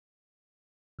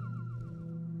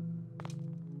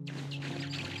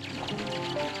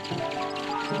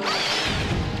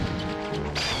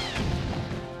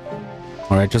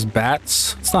All right, just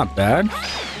bats. It's not bad.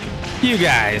 You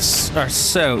guys are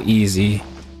so easy.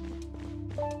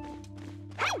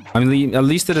 I mean, at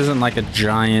least it isn't like a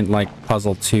giant, like,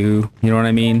 puzzle 2. You know what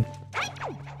I mean?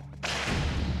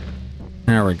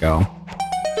 There we go.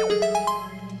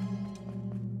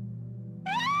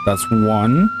 That's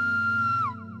 1.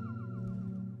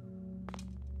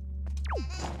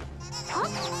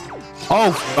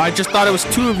 Oh, I just thought it was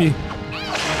 2 of you.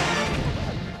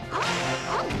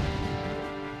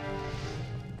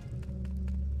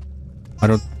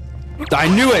 I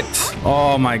knew it!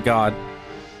 Oh my god.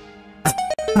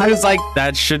 I was like,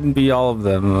 that shouldn't be all of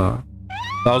them.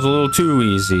 That was a little too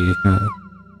easy.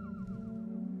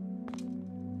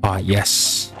 Ah,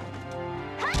 yes.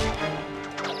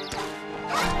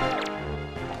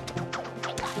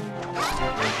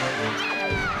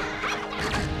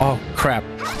 Oh, crap.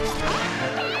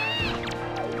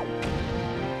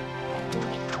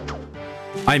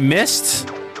 I missed?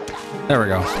 There we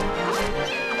go.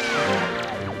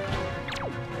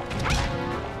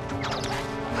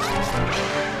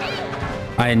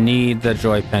 I need the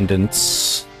joy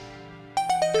pendants.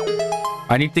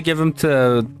 I need to give them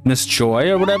to Miss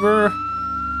Joy or whatever.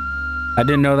 I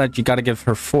didn't know that you gotta give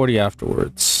her 40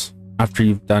 afterwards. After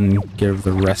you've done give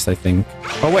the rest, I think.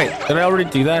 Oh wait, did I already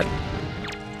do that?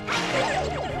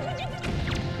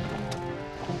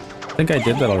 I think I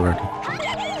did that already.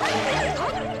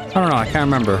 I don't know, I can't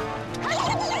remember.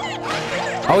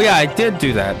 Oh yeah, I did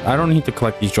do that. I don't need to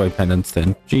collect these joy pendants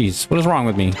then. Jeez, what is wrong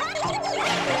with me?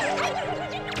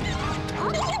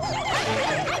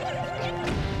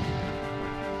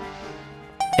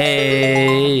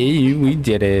 Hey, we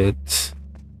did it.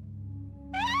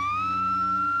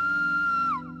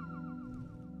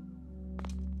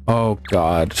 Oh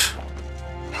god.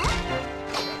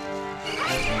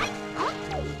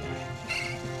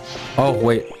 Oh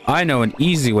wait, I know an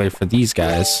easy way for these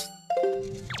guys.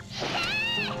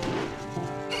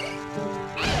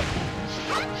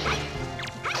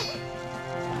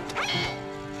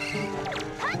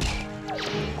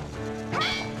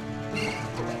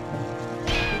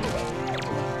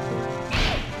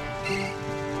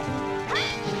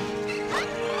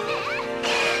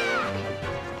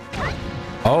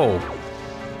 Oh,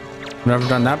 never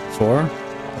done that before.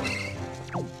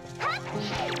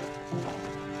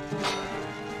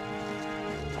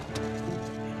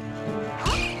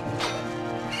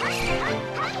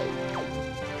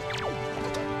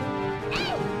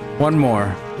 One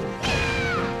more.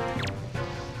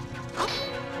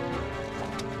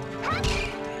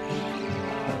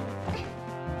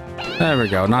 There we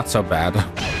go, not so bad.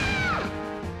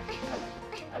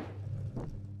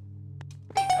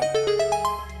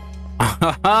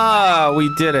 Haha,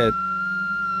 we did it.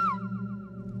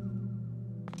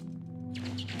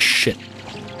 Shit.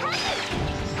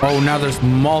 Oh, now there's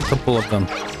multiple of them.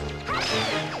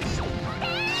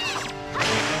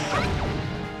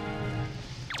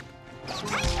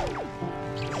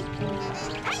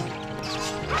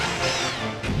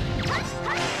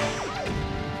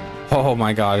 Oh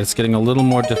my god, it's getting a little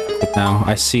more difficult now.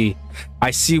 I see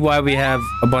why we have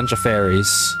a bunch of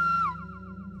fairies.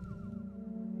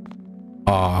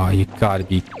 Oh, you gotta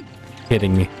be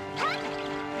kidding me.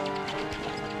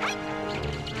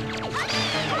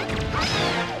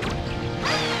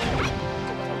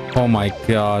 Oh my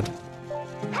god.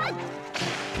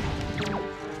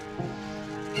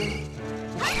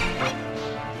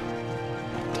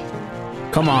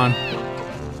 Come on.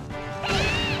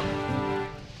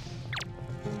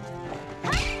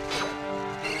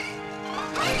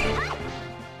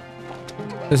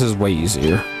 This is way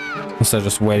easier. Instead of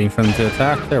just waiting for them to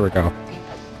attack. There we go.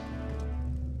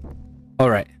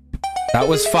 Alright. That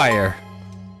was fire.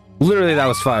 Literally, that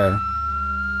was fire.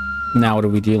 Now what are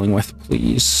we dealing with,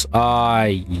 please?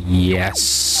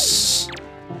 Yes.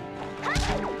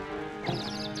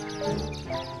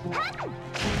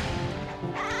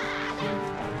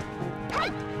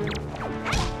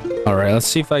 Alright, let's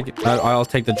see if I'll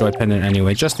take the joy pendant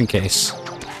anyway, just in case.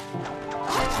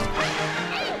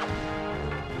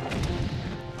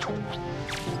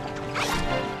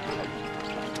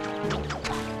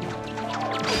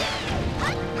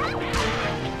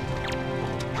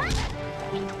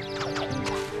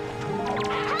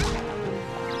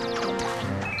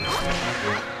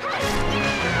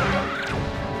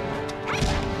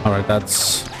 Alright,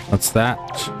 that's that.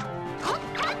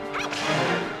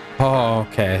 Oh,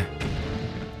 okay.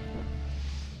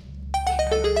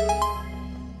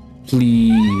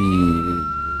 Please.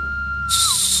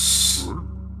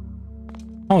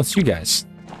 Oh, it's you guys.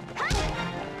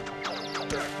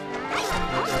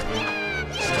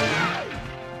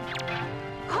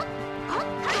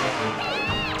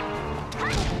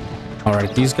 All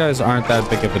right, these guys aren't that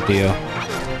big of a deal.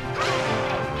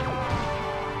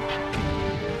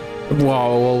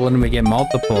 Whoa, well, when we get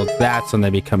multiple, that's when they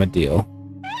become a deal.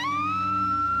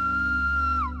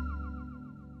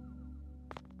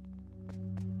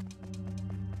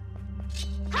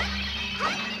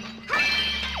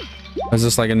 Is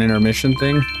this like an intermission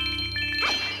thing?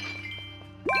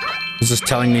 Is this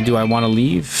telling me, do I want to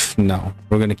leave? No,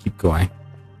 we're gonna keep going.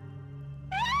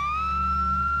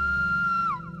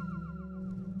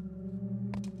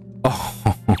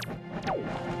 Oh.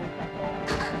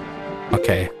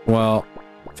 Okay, well,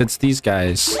 if it's these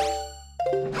guys.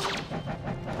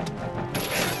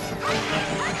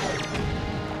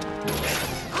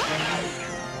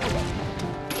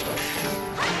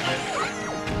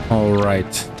 All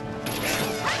right.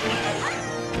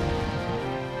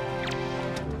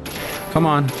 Come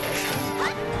on.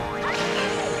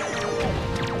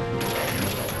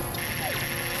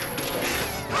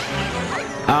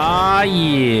 Ah,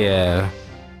 yeah.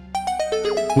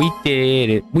 We did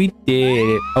it. We did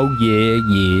it. Oh, yeah,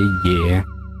 yeah, yeah.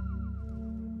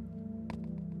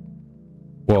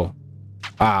 Whoa.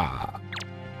 Ah.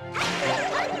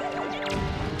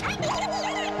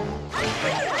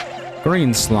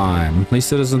 Green slime. At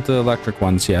least it isn't the electric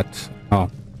ones yet. Oh.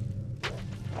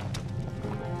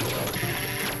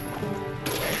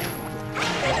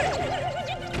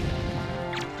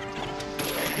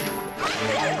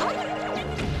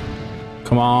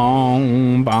 Come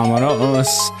on, vámonos.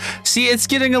 See, it's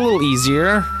getting a little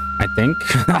easier, I think.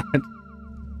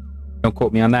 Don't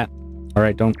quote me on that. All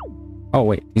right, don't. Oh,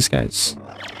 wait, these guys.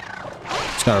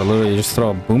 Just gotta literally just throw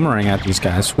a boomerang at these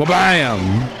guys. Wabam!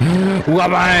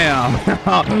 Wabam!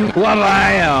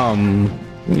 Wabam!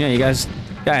 Yeah, you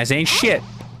guys ain't shit.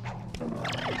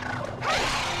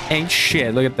 Ain't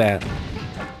shit. Look at that.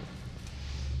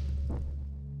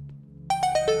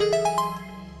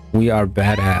 We are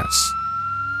badass.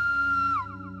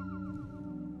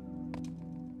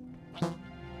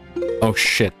 Oh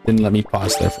shit, didn't let me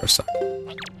pause there for a second.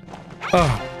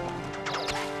 Oh.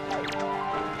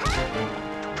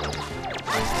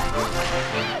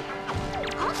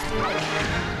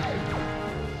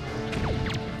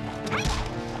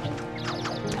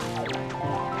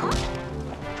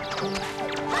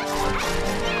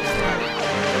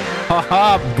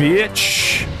 Haha,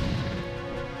 bitch.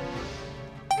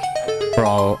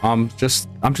 Bro, I'm just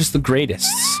the greatest.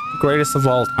 Greatest of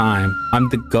all time. I'm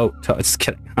the GOAT. Oh, just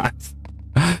kidding.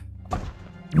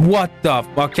 What the?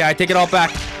 Okay, I take it all back.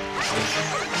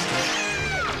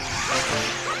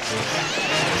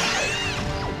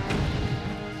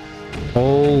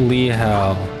 Holy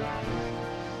hell.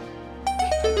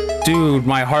 Dude,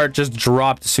 my heart just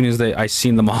dropped as soon as I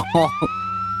seen them all.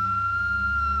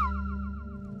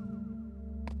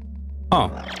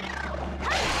 Oh.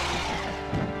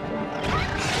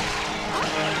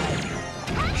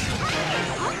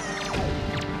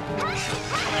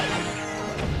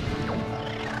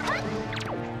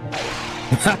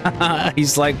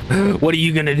 He's like, what are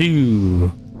you gonna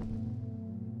do?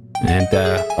 And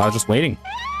I was just waiting.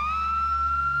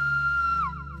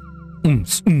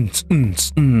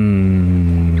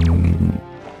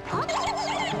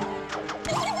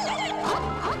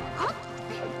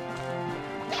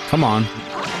 Come on.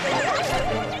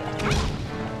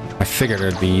 I figured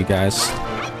it'd be you guys.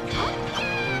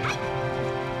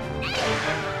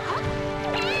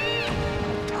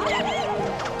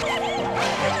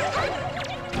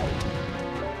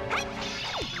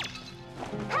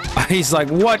 He's like,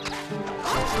 what?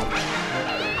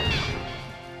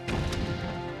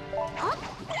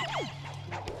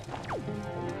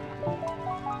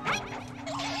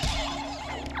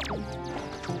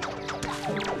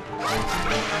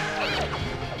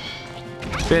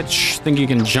 Bitch, think you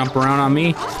can jump around on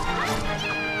me?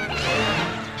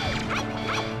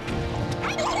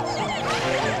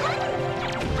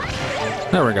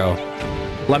 There we go.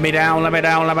 Let me down, let me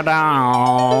down, let me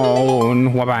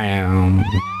down. Wabam.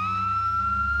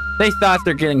 They thought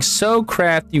they're getting so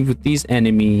crafty with these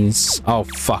enemies. Oh,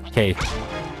 fuck, hey.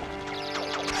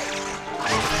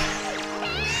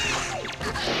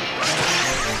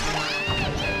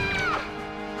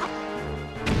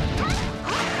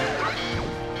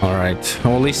 Alright.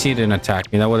 Well, at least he didn't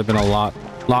attack me. That would have been a lot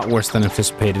worse than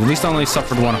anticipated. At least I only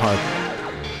suffered one heart.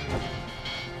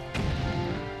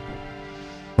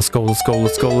 Let's go, let's go,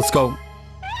 let's go, let's go.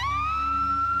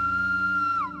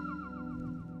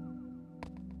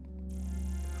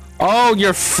 Oh,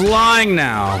 you're flying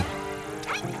now.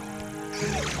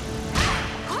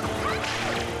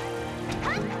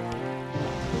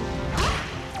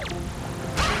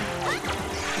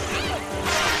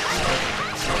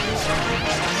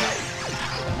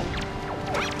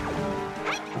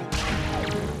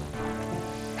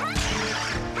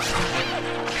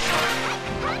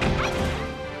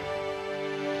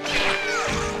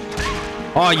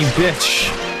 Oh, you bitch.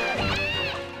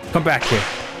 Come back here.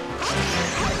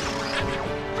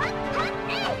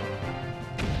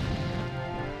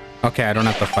 Okay, I don't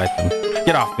have to fight them.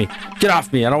 Get off me. Get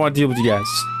off me. I don't want to deal with you guys.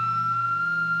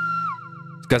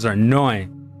 These guys are annoying.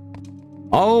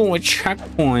 Oh, a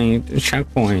checkpoint. A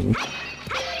checkpoint.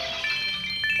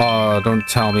 Oh, don't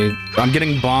tell me. I'm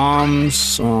getting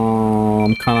bombs. Oh,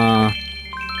 I'm kind of...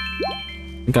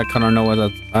 I think I kind of know what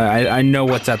that... I know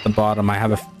what's at the bottom. I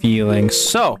have a feeling.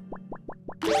 So,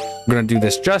 I'm going to do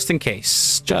this just in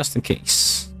case. Just in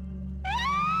case.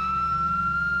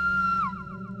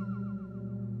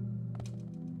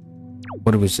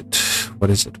 What was it? What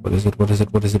is it? What is it? What is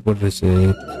it? What is it? What is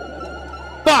it?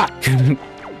 Fuck!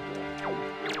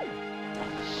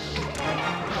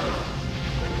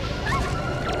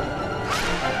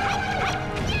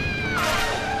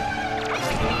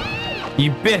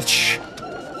 You bitch!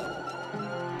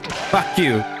 Fuck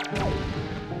you!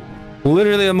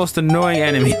 Literally the most annoying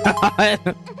enemy.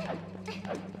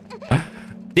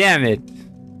 Damn it!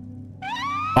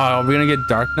 Oh, are we gonna get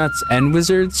dark nuts and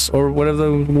wizards, or whatever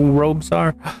the robes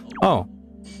are? Oh.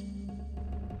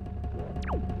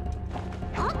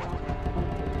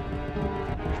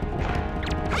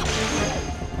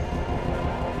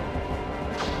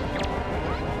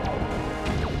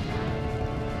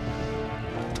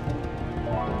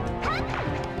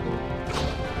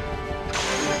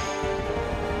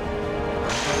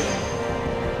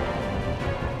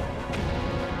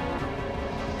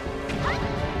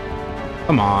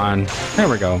 Come on. There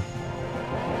we go.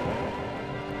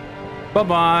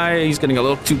 Bye-bye. He's getting a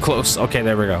little too close. Okay,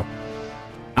 there we go.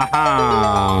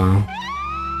 Aha.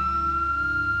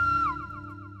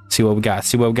 See what we got.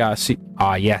 See what we got. See.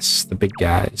 Ah, yes. The big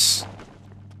guys.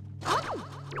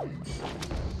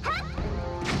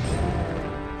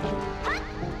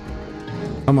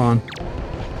 Come on.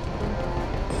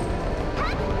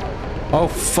 Oh,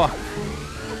 fuck.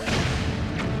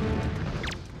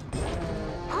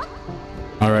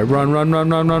 All right, run, run, run,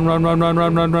 run, run, run, run, run,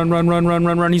 run, run, run, run, run, run,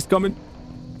 run, run. He's coming.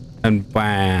 And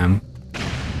bam.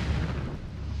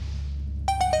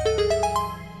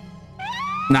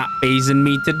 Not phasing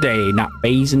me today. Not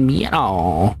phasing me at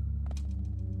all.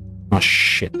 Oh,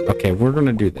 shit. Okay, we're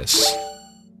gonna do this.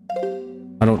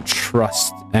 I don't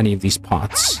trust any of these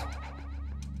pots.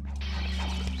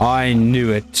 I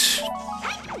knew it.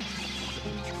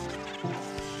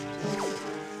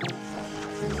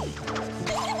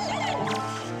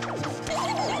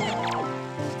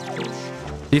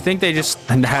 Do you think they just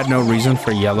had no reason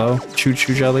for yellow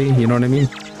choo-choo jelly? You know what I mean?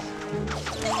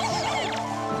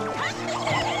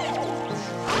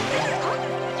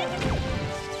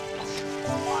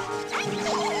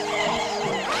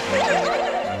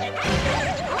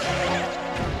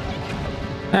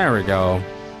 There we go.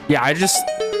 Yeah, I just...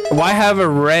 Why have a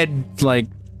red, like,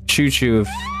 choo-choo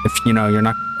if you know, you're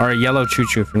not... Or a yellow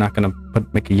choo-choo if you're not gonna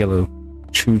make a yellow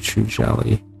choo-choo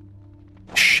jelly?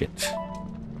 Shit.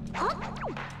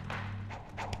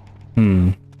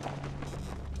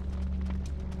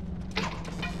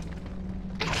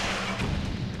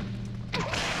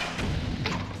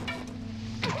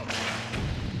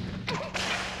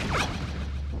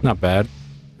 Not bad.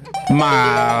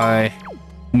 My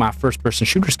first-person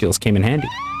shooter skills came in handy.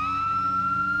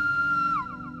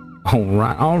 All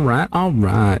right, all right, all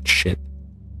right. Shit.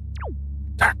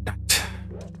 Dark nut.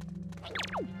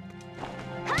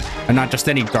 And not just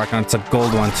any dark nut, it's a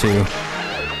gold one too.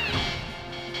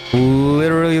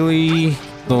 Literally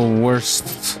the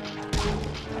worst.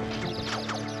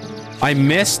 I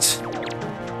missed.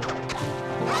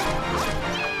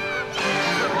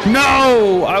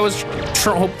 No! I was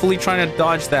hopefully trying to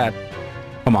dodge that.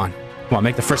 Come on. Come on,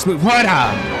 make the first move. What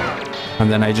up?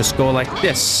 And then I just go like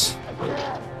this.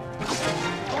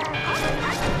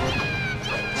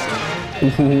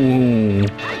 Ooh.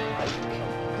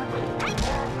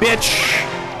 Bitch!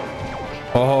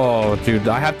 Oh, dude,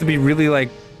 I have to be really, like,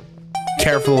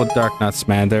 careful with dark nuts,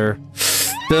 man. They're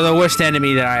the worst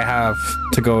enemy that I have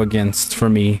to go against for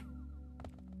me.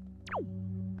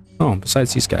 Oh,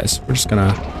 besides these guys, we're just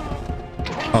gonna...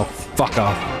 Oh, fuck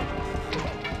off.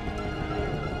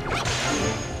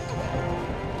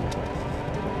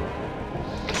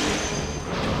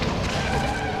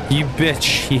 You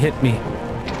bitch, he hit me.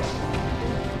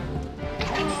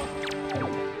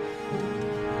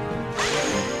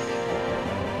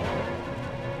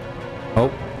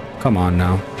 Oh, come on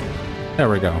now. There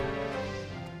we go.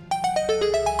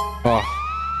 Oh.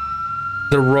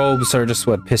 The robes are just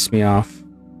what pissed me off.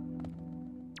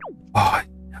 Oh,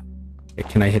 okay,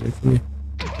 can I hit it from you?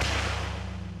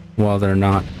 Well, they're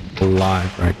not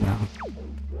alive right now.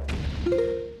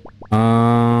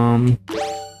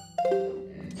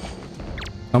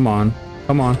 Come on.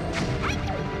 Come on.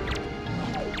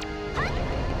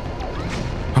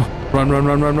 Oh, run, run,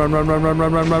 run, run, run, run, run, run,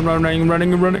 run, run, run, running,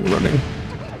 running, running, running.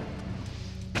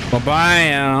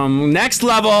 Bye-bye. Next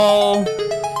level.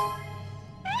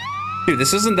 Dude,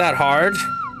 this isn't that hard.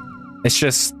 It's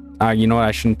just, you know what?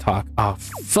 I shouldn't talk. Oh,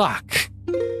 fuck.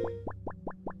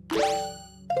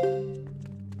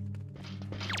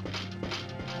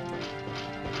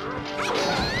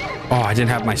 Oh, I didn't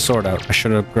have my sword out. I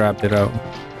should have grabbed it out.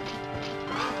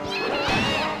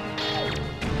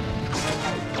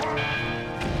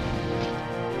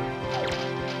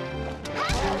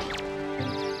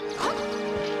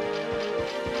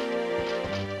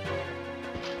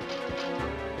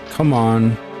 Come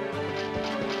on.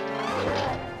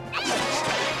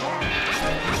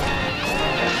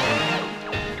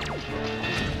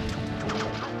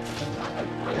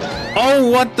 Oh,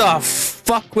 what the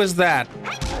fuck was that?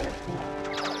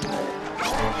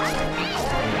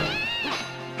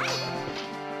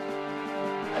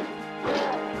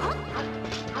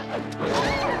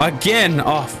 Again!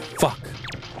 Oh, fuck.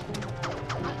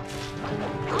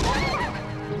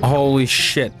 Holy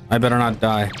shit. I better not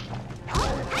die.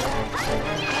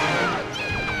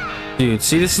 Dude,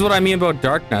 see, this is what I mean about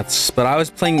dark nuts. But I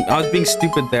was being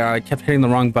stupid there. I kept hitting the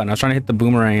wrong button. I was trying to hit the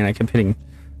boomerang and I kept hitting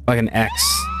like an X.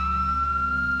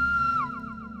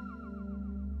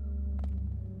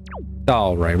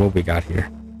 Alright, what we got here?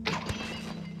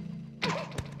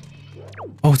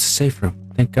 Oh, it's a safe room.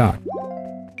 Thank God.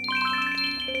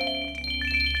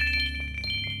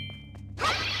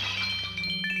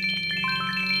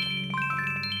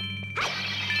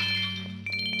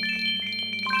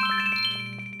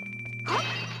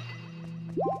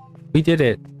 We did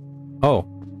it. Oh.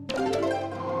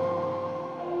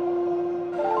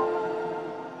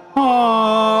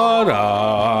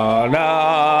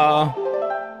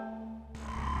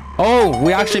 Oh,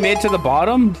 we actually made it to the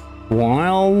bottom?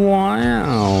 Wow,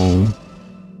 wow.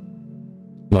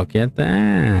 Look at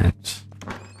that.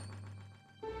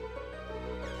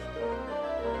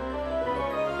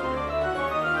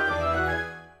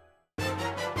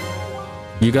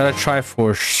 You gotta try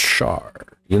for shard.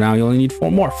 You know, you only need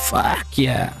 4 more. Fuck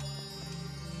yeah.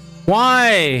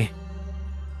 Why?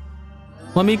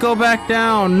 Let me go back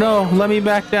down. No, let me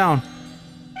back down.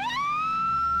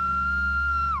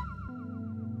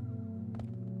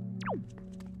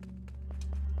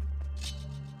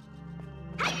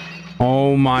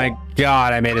 Oh my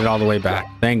God, I made it all the way back.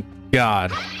 Thank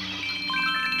God.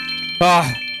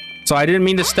 Ah, so I didn't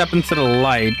mean to step into the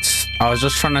light. I was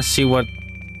just trying to see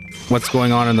what's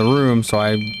going on in the room, so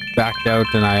I backed out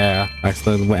and I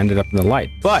actually ended up in the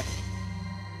light. But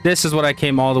this is what I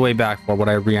came all the way back for, what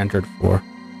I re-entered for.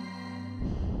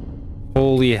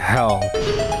 Holy hell.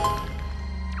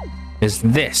 Is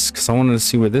this, because I wanted to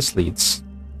see where this leads.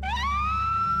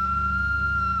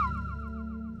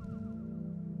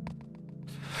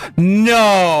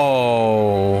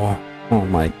 No! Oh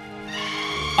my...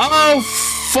 Oh,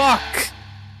 fuck!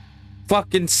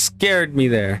 Fucking scared me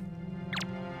there.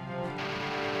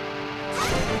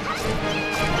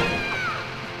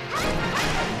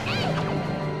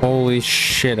 Holy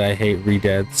shit, I hate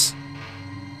redeads.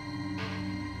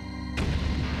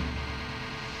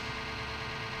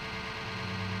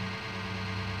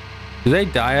 Do they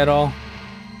die at all?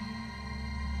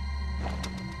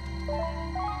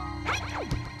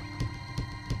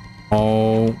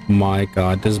 Oh my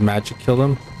God, does magic kill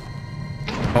them?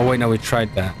 Oh wait, no, we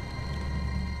tried that.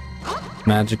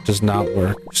 Magic does not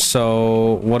work.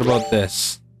 So, what about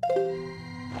this?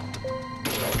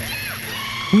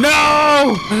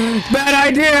 No! Bad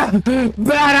idea!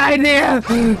 Bad idea!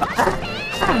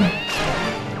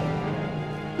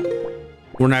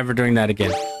 We're never doing that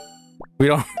again. We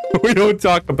don't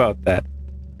talk about that.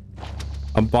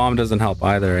 A bomb doesn't help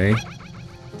either, eh?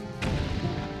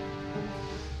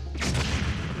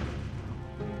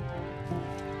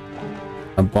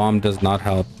 A bomb does not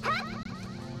help.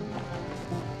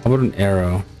 How about an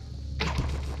arrow?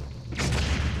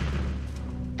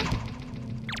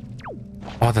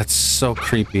 Oh, that's so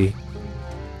creepy.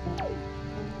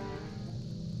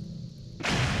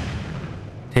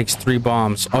 Takes 3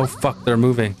 bombs. Oh, fuck, they're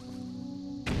moving.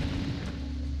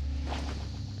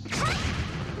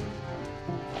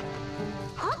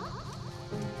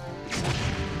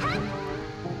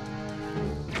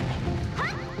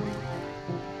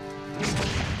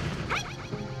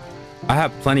 I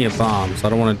have plenty of bombs. I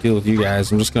don't want to deal with you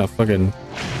guys. I'm just gonna fucking...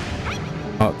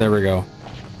 Oh, there we go.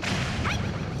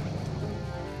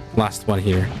 Last one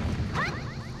here.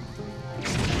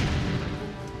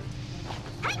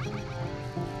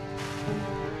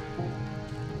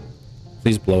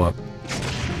 Please blow up.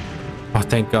 Oh,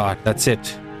 thank God. That's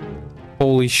it.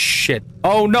 Holy shit.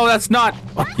 Oh, no, that's not.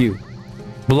 Fuck you.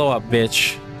 Blow up,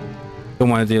 bitch. Don't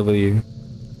want to deal with you.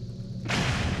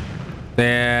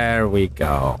 There we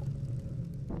go.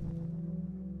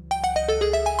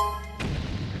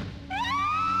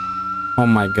 Oh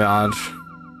my God.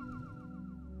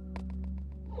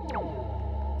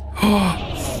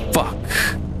 Oh, fuck.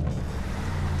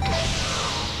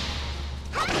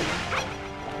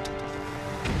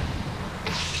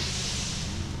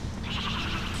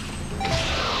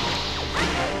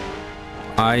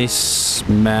 Ice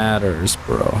matters,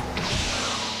 bro.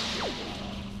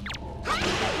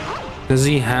 Does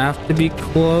he have to be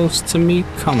close to me?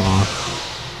 Come on.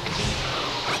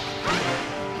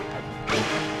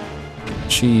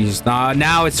 Jeez.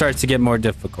 Now it starts to get more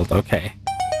difficult. Okay.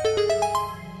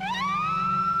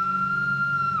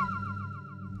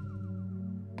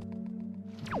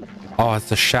 Oh, it's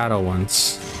the shadow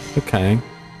ones. Okay.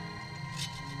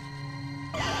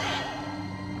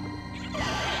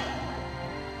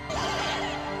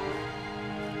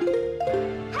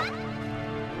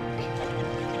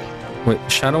 Wait,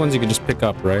 shadow ones you can just pick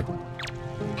up, right?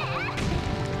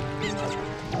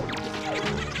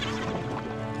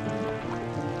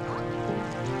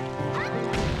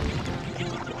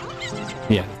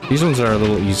 Yeah, these ones are a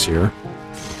little easier.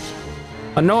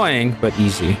 Annoying, but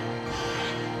easy.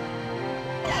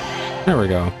 There we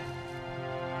go.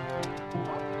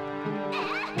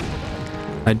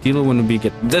 Ideal one would be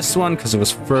get this one because it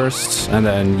was first, and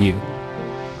then you.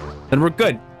 Then we're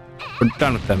good. We're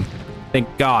done with them. Thank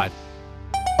God.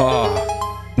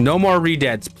 Oh, no more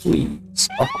redeads, please.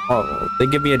 Oh, they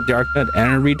give me a dark nut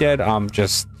and a redead. I'm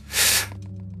just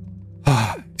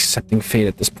accepting fate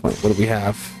at this point. What do we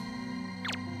have?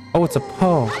 Oh, it's a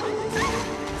Poe.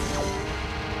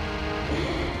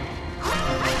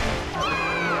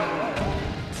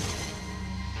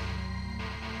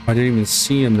 I didn't even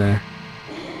see him there.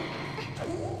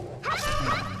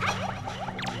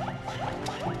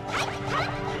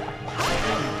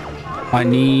 I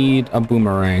need a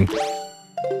boomerang.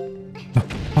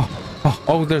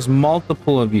 Oh, there's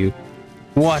multiple of you.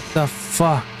 What the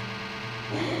fuck?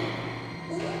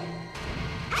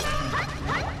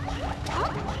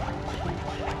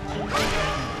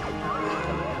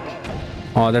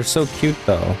 Oh, they're so cute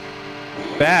though.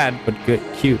 Bad, but good,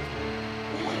 cute.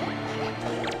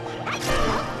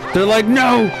 They're like,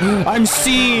 no, I'm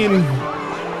seen.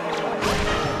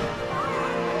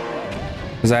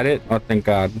 Is that it? Oh, thank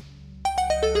God.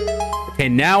 Okay,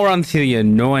 now we're on to the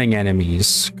annoying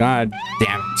enemies. God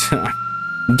damn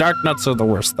it. Dark nuts are the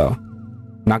worst, though.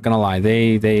 Not gonna lie,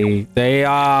 they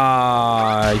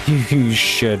are. You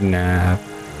shouldn't have.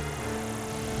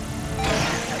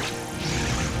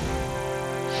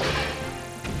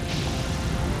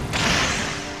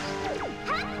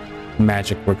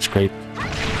 Magic works great.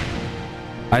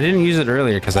 I didn't use it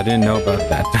earlier because I didn't know about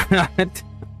that.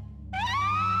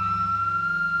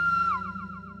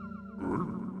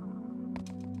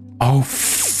 Oh,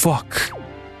 fuck.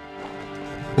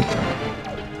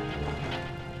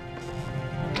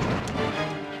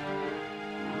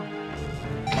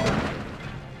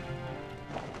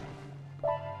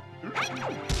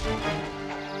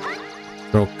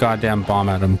 Throw a goddamn bomb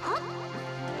at him.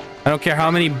 I don't care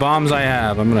how many bombs I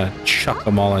have. I'm gonna chuck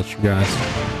them all at you guys.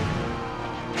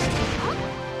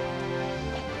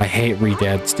 I hate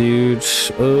redeads, dude.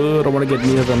 Oh, I don't want to get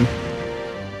near them.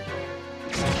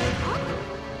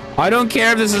 I don't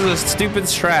care if this is a stupid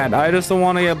strat. I just don't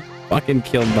want to get fucking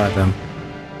killed by them.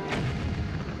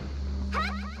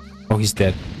 Oh, he's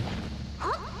dead.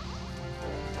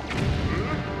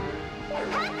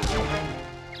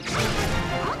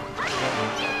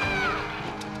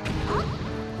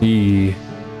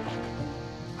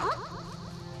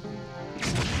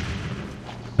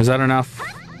 Is that enough?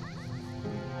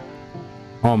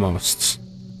 Almost.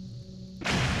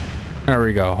 There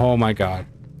we go. Oh my God.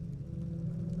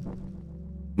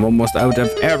 I'm almost out of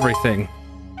everything.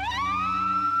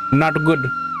 Not good.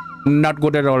 Not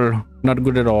good at all. Not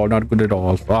good at all. Not good at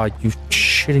all. Oh, you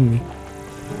shitting me.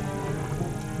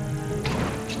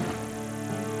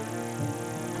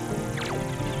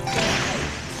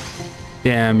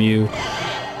 Damn you.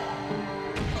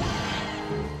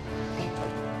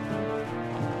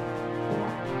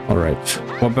 Alright.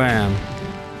 Wabam.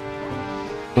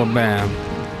 Wabam.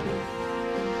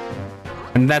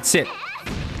 And that's it.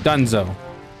 Dunzo.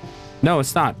 No,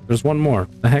 it's not. There's one more.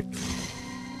 The heck?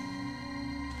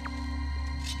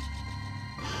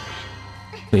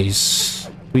 Please.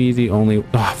 Be the only...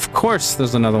 Oh, of course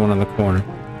there's another one in the corner.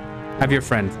 Have your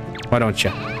friend. Why don't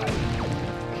you?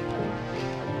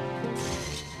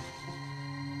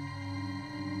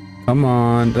 Come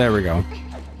on. There we go.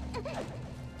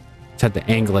 Just had to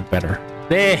angle it better.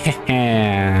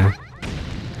 There.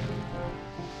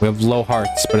 We have low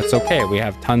hearts, but it's okay. We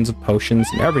have tons of potions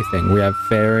and everything. We have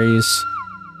fairies.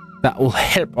 That will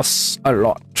help us a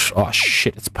lot. Oh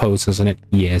shit, it's pose, isn't it?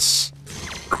 Yes.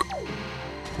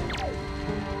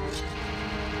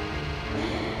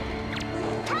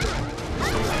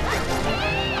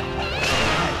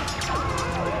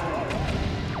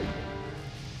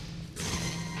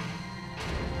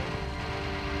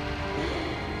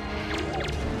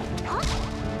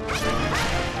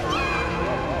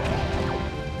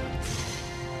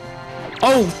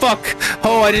 Oh, fuck!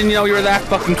 Oh, I didn't know you were that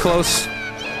fucking close.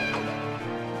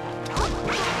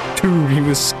 Dude, he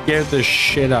was scared the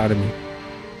shit out of me.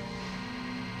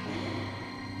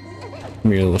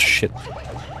 Come here, little shit.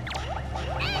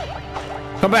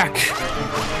 Come back!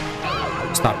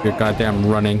 Stop your goddamn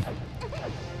running.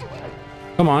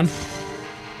 Come on.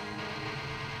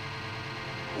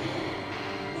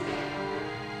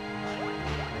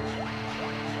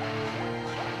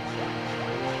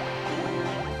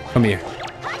 Come here.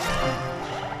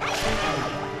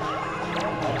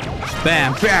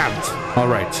 Bam, bam!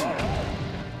 Alright.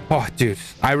 Oh, dude.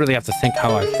 I really have to think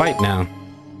how I fight now.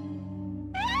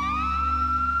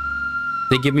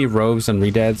 They give me robes and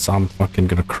redeads, so I'm fucking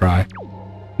gonna cry.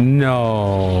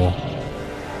 No.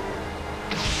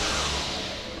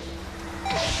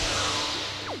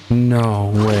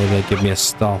 No way they give me a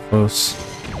Stalfos.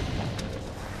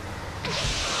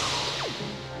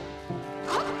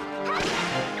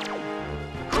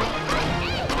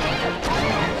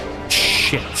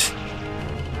 Shit.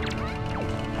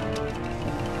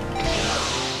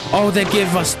 Oh, they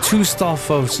give us 2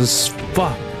 Stalfoses.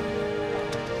 Fuck.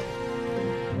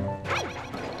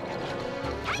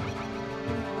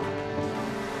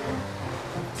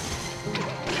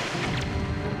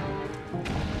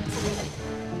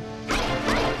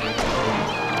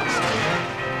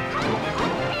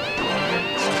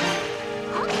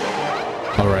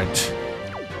 Alright.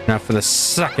 Now for the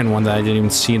second one that I didn't even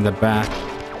see in the back.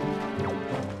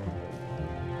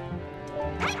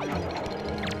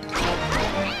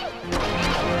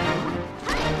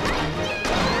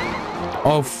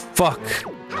 Oh, fuck.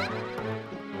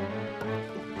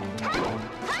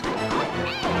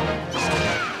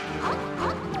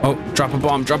 Oh, drop a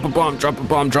bomb, drop a bomb, drop a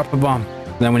bomb, drop a bomb.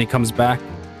 And then when he comes back.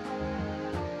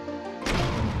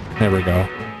 There we go.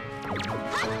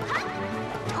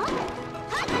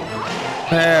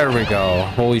 There we go.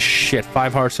 Holy shit.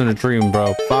 5 hearts and a dream,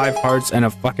 bro. 5 hearts and a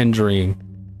fucking dream.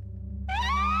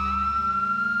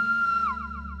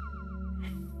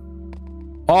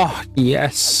 Oh,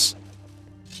 yes.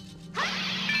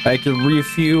 I can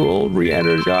refuel,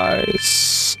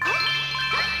 re-energize.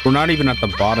 We're not even at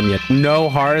the bottom yet. No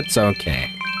hearts?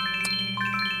 Okay.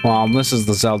 Well, this is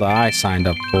the Zelda I signed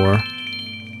up for.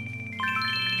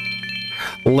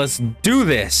 Let's do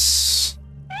this.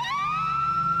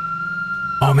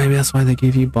 Oh, maybe that's why they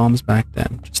gave you bombs back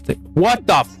then. Just think. What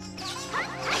the f—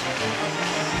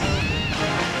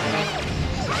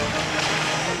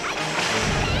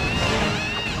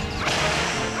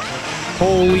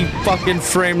 Holy fucking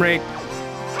frame rate.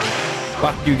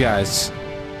 Fuck you guys.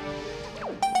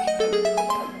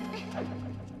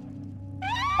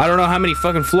 I don't know how many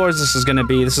fucking floors this is gonna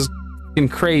be. This is fucking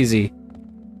crazy.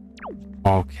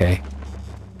 Okay.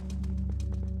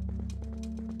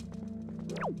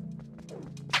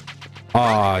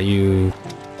 Aw, you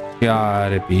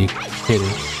gotta be kidding.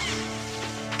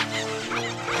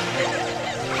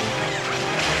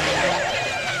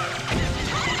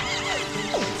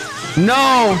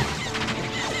 No!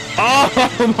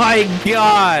 Oh my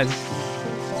god!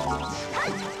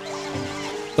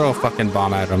 Throw a fucking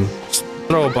bomb at him. Just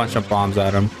throw a bunch of bombs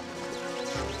at him.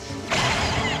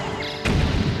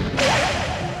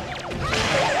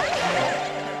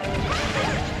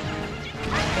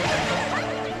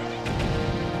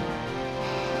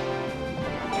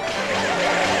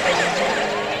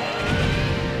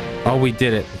 Oh, we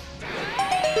did it.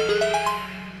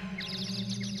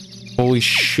 Holy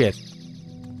shit.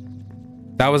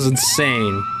 That was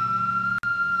insane.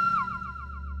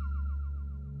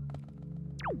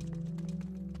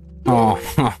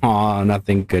 Oh,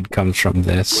 nothing good comes from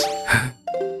this.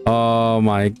 Oh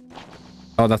my.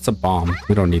 Oh, that's a bomb.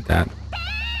 We don't need that.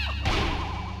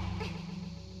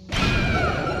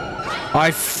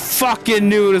 I fucking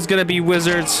knew it was gonna be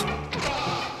wizards.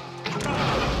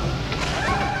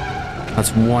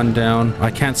 That's one down. I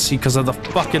can't see because of the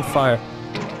fucking fire.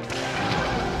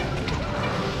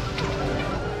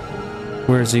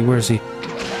 Where is he? Where is he?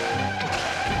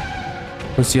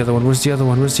 Where's the other one? Where's the other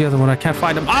one? Where's the other one? I can't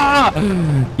find him. Ah!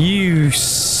 You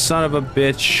son of a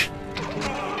bitch.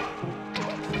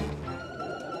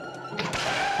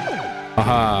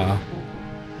 Aha.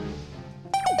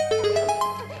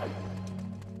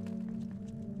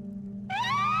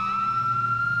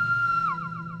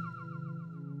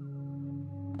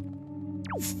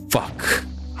 Fuck.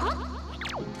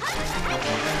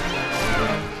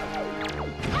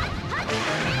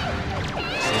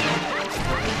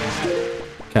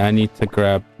 Okay, I need to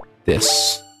grab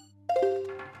this.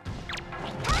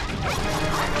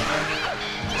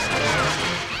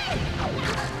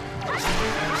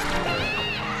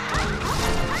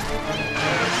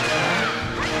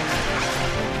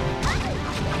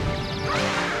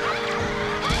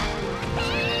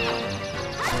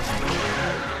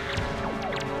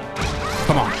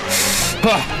 Come on.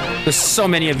 Ah, there's so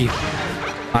many of you.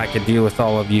 I could deal with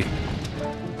all of you.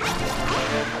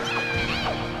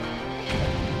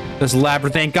 This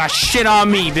Labyrinth ain't got shit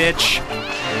on me, bitch.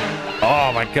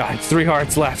 Oh my god, 3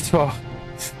 hearts left. Oh.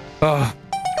 Oh.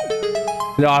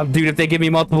 No, dude, if they give me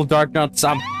multiple dark nuts,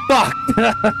 I'm fucked.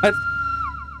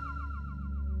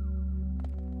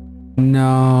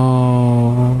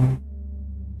 No.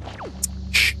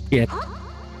 Shit.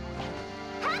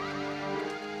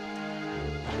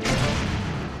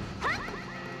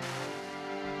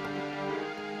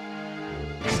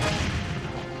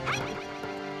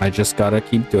 I just gotta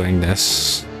keep doing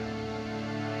this.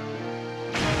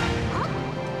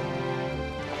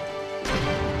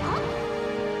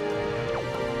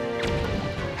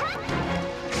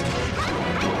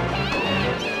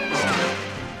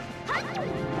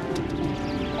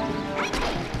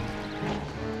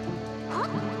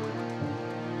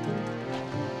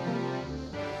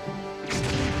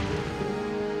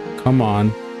 Come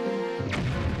on.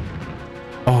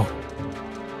 Oh.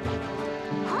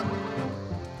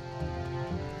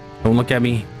 Don't look at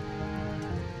me.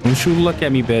 Don't you look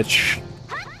at me, bitch.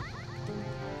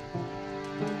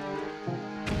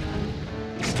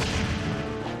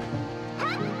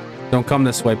 Don't come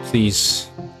this way, please.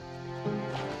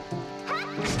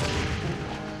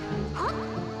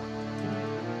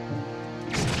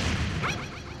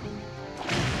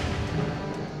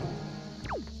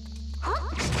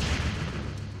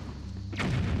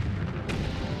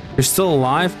 You're still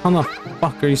alive? How the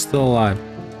fuck are you still alive?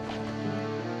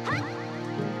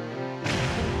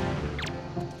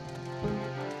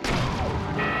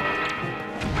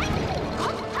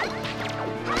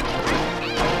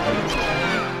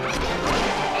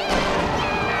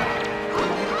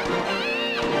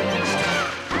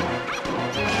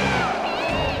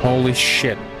 Holy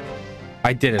shit.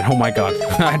 I did it. Oh my god.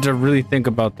 I had to really think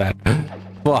about that.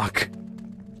 Fuck.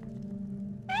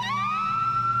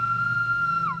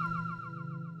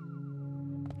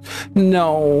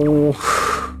 No.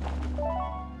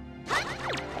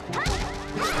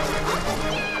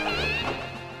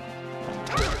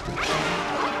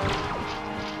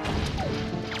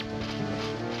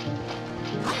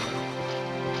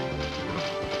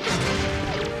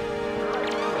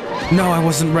 No, I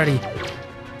wasn't ready.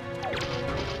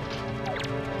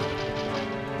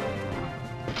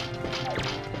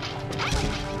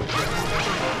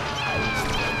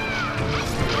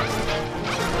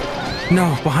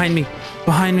 No, behind me.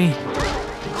 Behind me.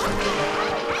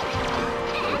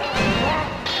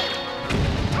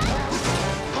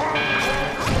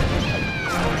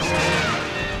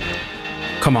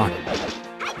 Come on.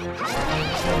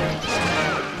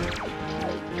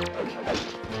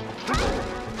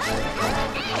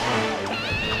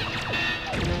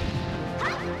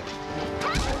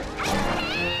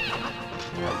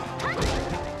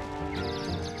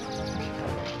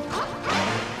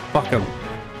 Fuck him.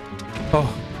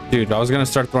 Oh, dude, I was gonna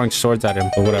start throwing swords at him,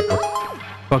 but whatever.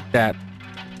 Fuck that.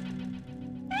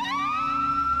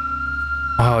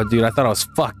 Oh, dude, I thought I was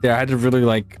fucked there. I had to really,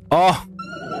 like... Oh!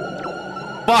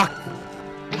 Fuck!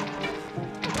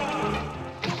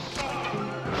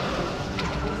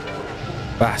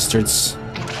 Bastards.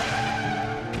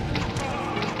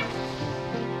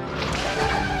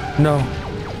 No.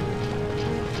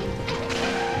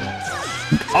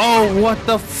 Oh, what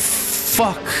the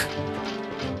fuck?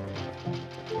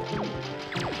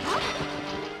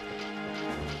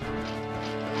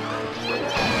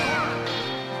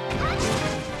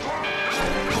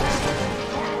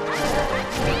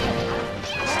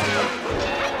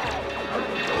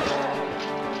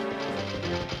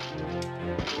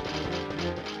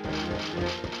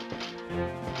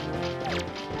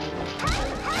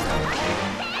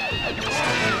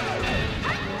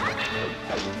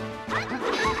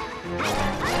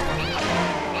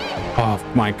 Oh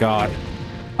my god.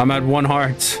 I'm at 1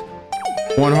 heart.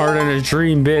 1 heart and a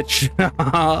dream, bitch.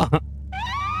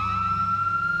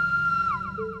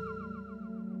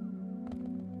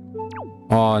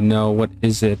 Oh no, what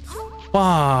is it?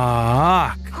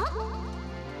 Fuck!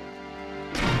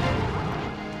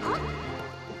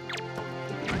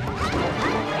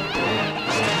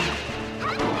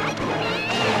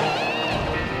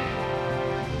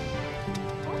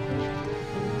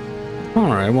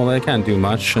 Alright, well, they can't do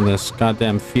much in this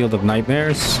goddamn field of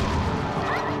nightmares.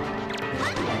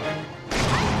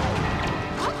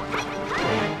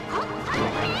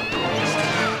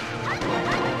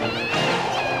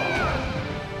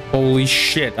 Holy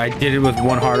shit, I did it with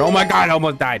one heart. Oh my god, I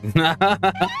almost died.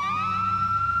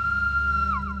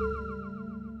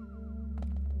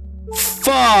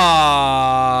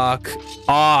 Fuck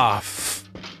off.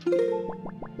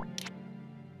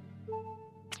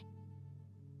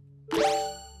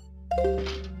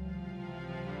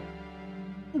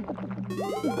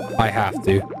 I have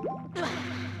to.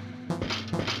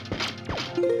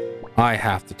 I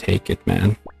have to take it,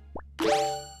 man.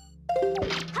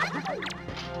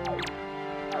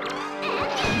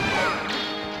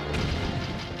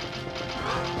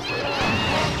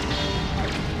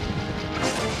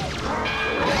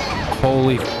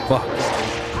 Holy fuck.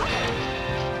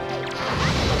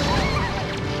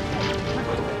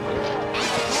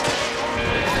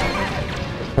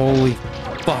 Holy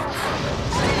fuck.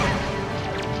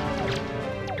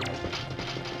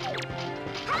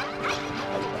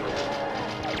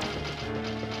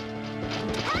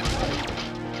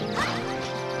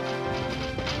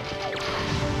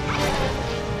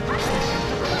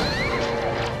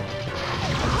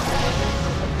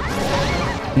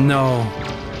 No.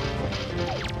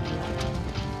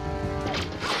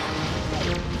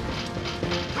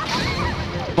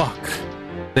 Fuck.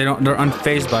 They're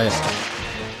unfazed by it.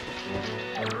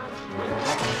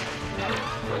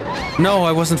 No,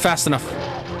 I wasn't fast enough.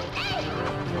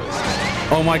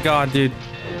 Oh my god, dude.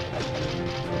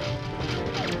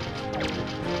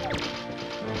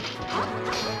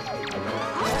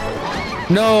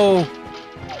 No.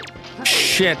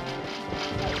 Shit.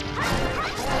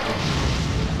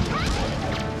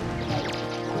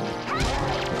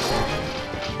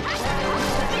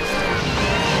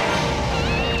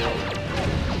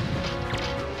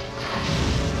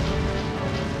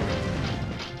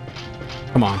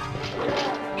 Come on.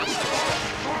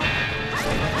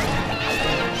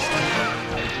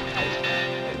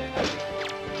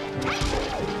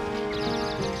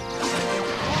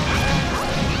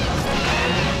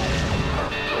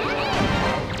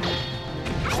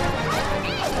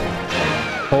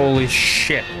 Holy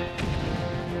shit.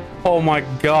 Oh my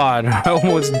god, I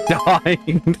almost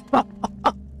died.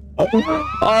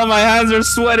 Oh, my hands are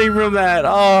sweating from that.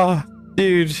 Oh,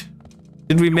 dude.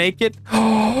 Did we make it?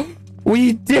 Oh,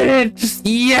 we did it!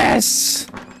 Yes!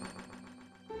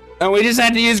 And we just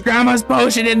had to use Grandma's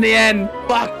potion in the end.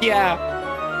 Fuck yeah!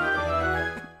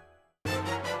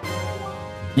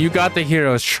 You got the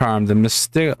hero's charm.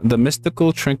 The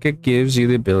mystical trinket gives you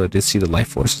the ability to see the life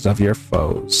forces of your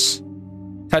foes.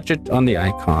 Touch it on the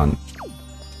icon.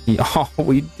 Oh,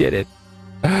 we did it.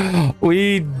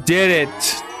 We did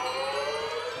it.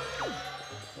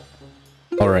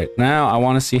 All right, now I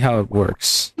want to see how it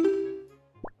works.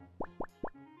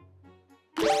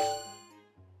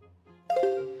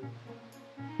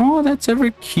 Oh, that's ever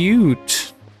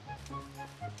cute.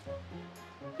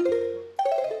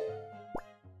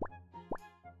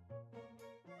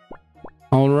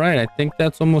 All right, I think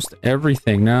that's almost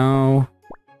everything. Now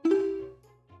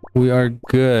we are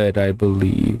good, I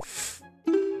believe,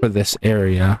 for this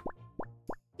area.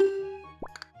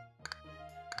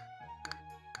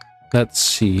 Let's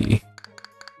see.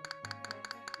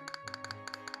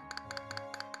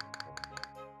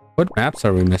 What maps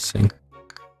are we missing?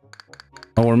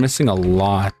 Oh, we're missing a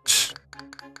lot.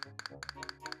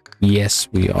 Yes,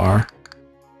 we are.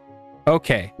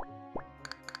 Okay.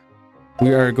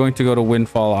 We are going to go to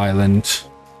Windfall Island.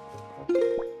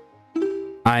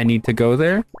 I need to go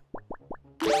there.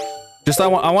 Just I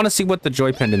want to see what the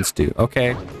joy pendants do,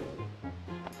 okay?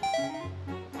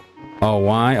 Oh,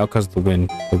 why? Oh, because the wind,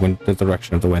 the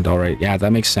direction of the wind. All right, yeah,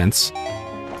 that makes sense.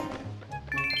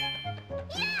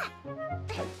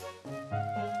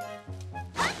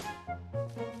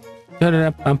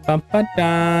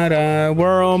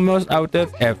 We're almost out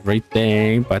of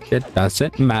everything, but it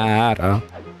doesn't matter.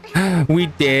 We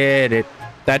did it.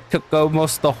 That took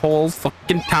almost the whole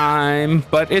fucking time,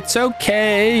 but it's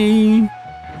okay.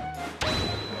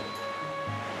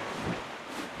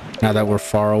 Now that we're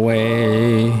far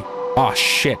away. Oh,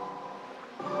 shit.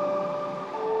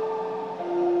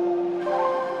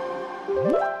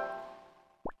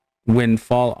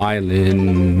 Windfall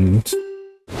Island.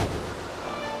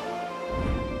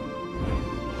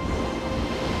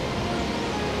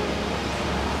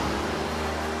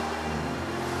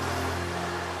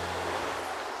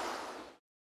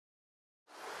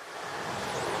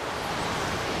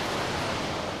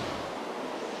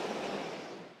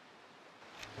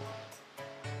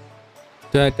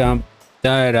 Da dum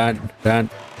da da da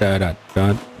da da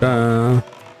da da.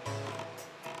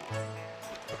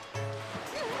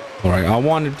 All right, I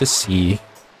wanted to see.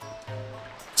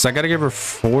 So I gotta give her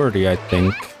 40, I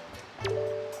think.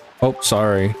 Oh,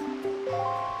 sorry.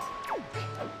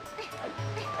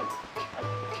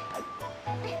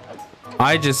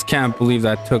 I just can't believe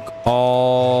that took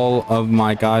all of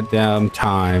my goddamn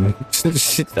time.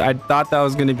 I thought that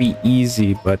was gonna be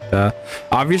easy, but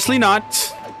obviously not.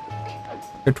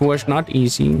 It was not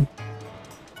easy.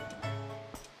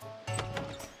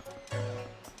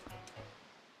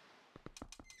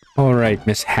 All right,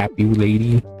 Miss Happy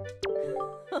Lady.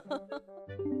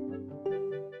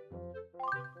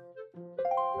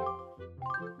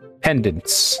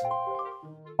 Pendants.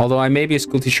 Although I may be a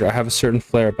school teacher, I have a certain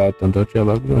flair about them, don't you? I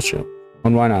love them.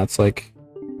 And why not? It's like,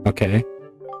 okay.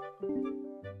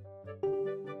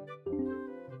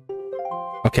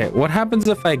 Okay, what happens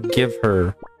if I give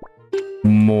her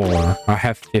more? I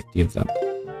have 50 of them.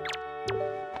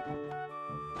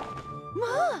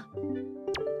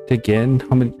 Again?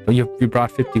 How many? Oh, you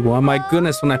brought 51? My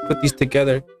goodness, when I put these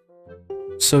together.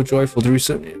 So joyful.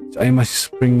 I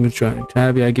must bring the joy.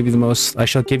 Tabby, I give you the most. I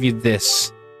shall give you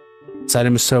this. This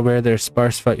item is so rare, there are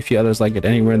sparse few others like it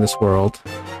anywhere in this world.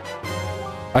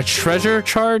 A treasure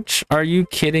charge? Are you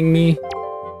kidding me?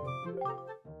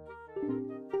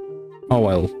 Oh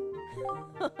well.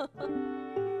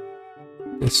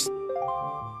 This...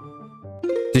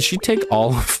 Did she take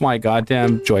all of my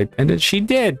goddamn joy pendant? She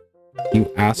did!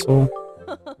 You asshole.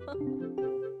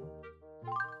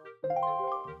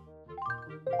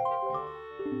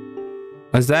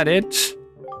 Is that it?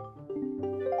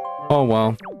 Oh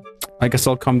well. I guess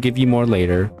I'll come give you more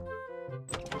later.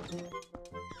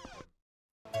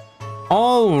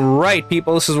 Alright,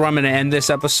 people, this is where I'm going to end this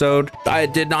episode. I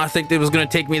did not think it was going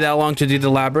to take me that long to do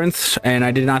the labyrinth, and I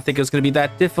did not think it was going to be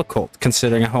that difficult,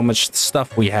 considering how much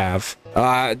stuff we have.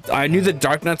 I knew the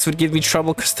dark nuts would give me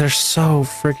trouble, because they're so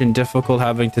freaking difficult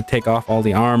having to take off all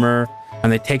the armor,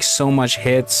 and they take so much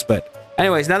hits, but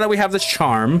anyways, now that we have this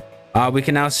charm, we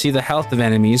can now see the health of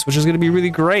enemies, which is going to be really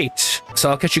great. So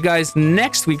I'll catch you guys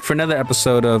next week for another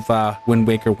episode of Wind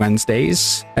Waker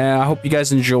Wednesdays. I hope you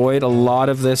guys enjoyed. A lot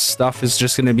of this stuff is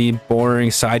just going to be boring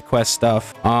side quest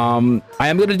stuff. I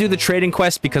am going to do the trading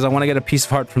quest because I want to get a piece of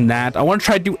heart from that. I want to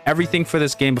try to do everything for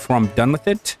this game before I'm done with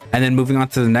it, and then moving on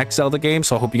to the next Zelda game.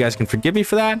 So I hope you guys can forgive me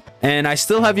for that. And I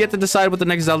still have yet to decide what the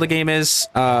next Zelda game is.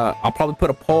 I'll probably put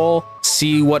a poll,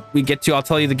 see what we get to. I'll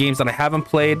tell you the games that I haven't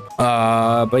played.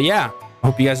 But yeah, I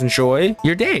hope you guys enjoy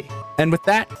your day. And with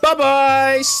that,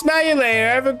 bye-bye. Smell you later.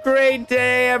 Have a great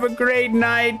day. Have a great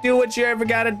night. Do what you ever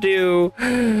gotta do.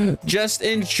 Just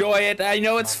enjoy it. I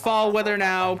know it's fall weather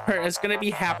now. It's gonna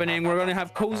be happening. We're gonna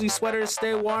have cozy sweaters,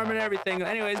 stay warm and everything.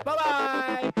 Anyways,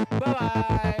 bye-bye.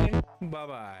 Bye-bye.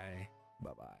 Bye-bye.